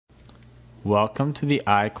Welcome to the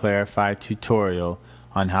iClarified tutorial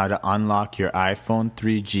on how to unlock your iPhone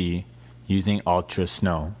 3G using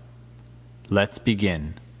UltraSn0w. Let's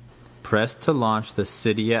begin. Press to launch the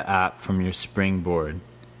Cydia app from your Springboard.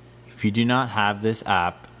 If you do not have this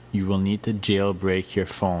app, you will need to jailbreak your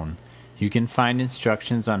phone. You can find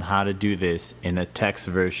instructions on how to do this in the text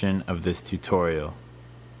version of this tutorial.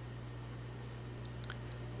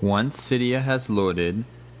 Once Cydia has loaded,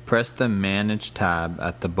 press the Manage tab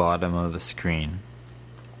at the bottom of the screen.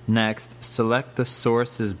 Next, select the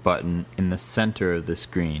Sources button in the center of the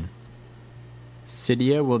screen.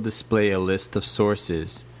 Cydia will display a list of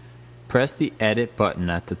sources. Press the Edit button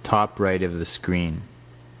at the top right of the screen.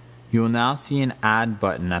 You will now see an Add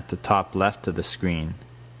button at the top left of the screen.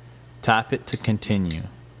 Tap it to continue.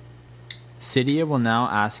 Cydia will now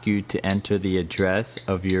ask you to enter the address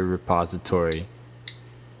of your repository.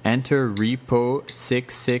 Enter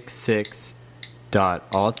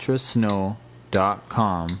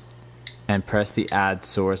repo666.ultrasn0w.com and press the Add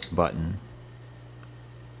Source button.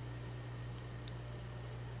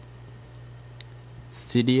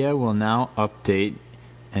 Cydia will now update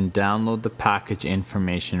and download the package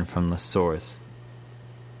information from the source.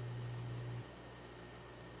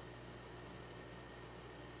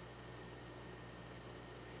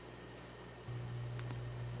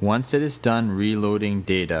 Once it is done reloading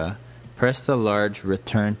data, press the large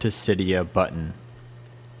Return to Cydia button.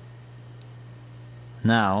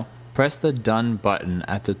 Now, press the Done button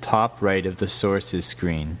at the top right of the Sources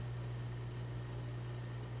screen.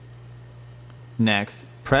 Next,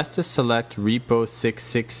 press to select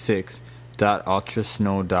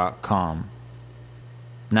repo666.ultrasn0w.com.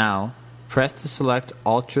 Now, press to select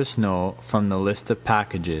UltraSn0w from the list of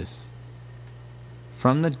packages.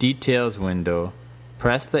 From the Details window,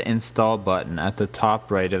 press the Install button at the top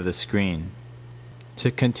right of the screen. To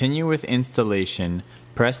continue with installation,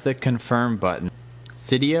 press the Confirm button.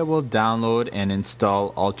 Cydia will download and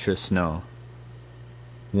install UltraSn0w.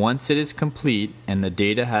 Once it is complete and the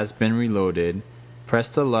data has been reloaded,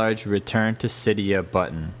 press the large Return to Cydia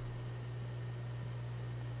button.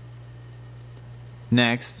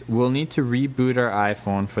 Next, we'll need to reboot our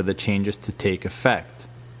iPhone for the changes to take effect.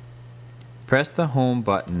 Press the Home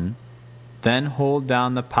button, then hold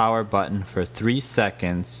down the Power button for 3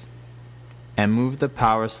 seconds and move the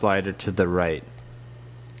power slider to the right.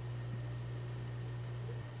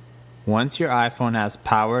 Once your iPhone has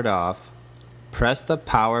powered off, press the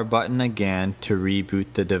Power button again to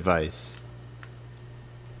reboot the device.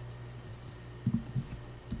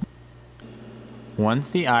 Once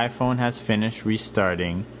the iPhone has finished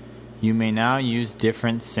restarting, you may now use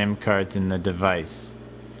different SIM cards in the device.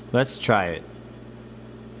 Let's try it.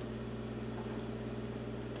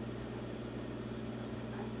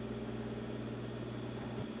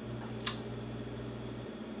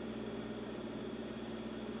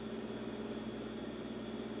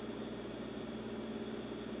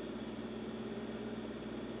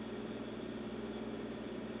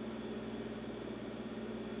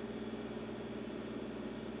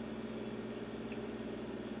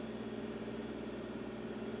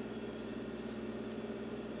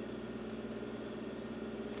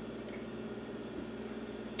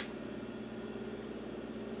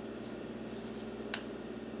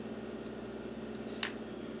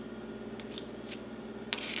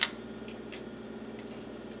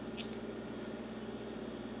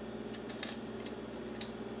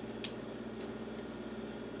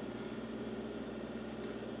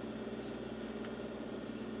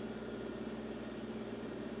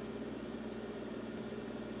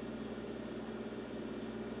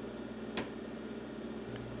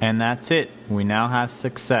 And that's it. We now have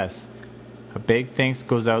success. A big thanks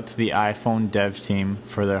goes out to the iPhone dev team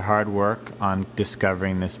for their hard work on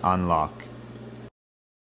discovering this unlock.